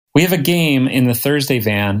We have a game in the Thursday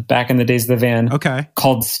van, back in the days of the van,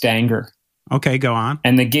 called Stangered. Okay, go on.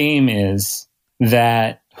 And the game is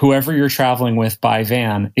that whoever you're traveling with by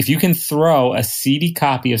van, if you can throw a CD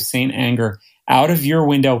copy of Saint Anger out of your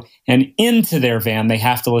window and into their van, they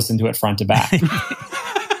have to listen to it front to back.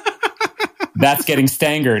 That's getting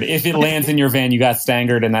Stangered. If it lands in your van, you got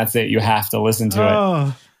Stangered, and that's it. You have to listen to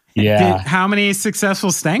it. Yeah. How many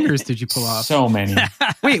successful Stangers did you pull off? So many.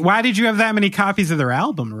 Wait, why did you have that many copies of their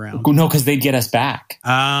album around? No, because they'd get us back. Oh,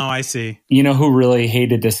 I see. You know who really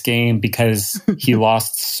hated this game because he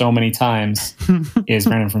lost so many times is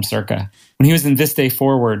Brandon from Circa. When he was in This Day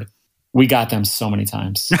Forward, we got them so many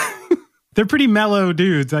times. They're pretty mellow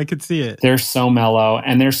dudes. I could see it. They're so mellow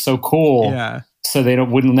and they're so cool. Yeah. So they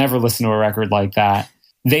wouldn't never listen to a record like that.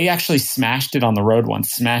 They actually smashed it on the road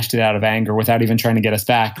once, smashed it out of anger without even trying to get us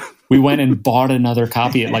back. We went and bought another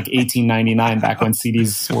copy at like $18.99 back when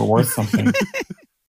CDs were worth something.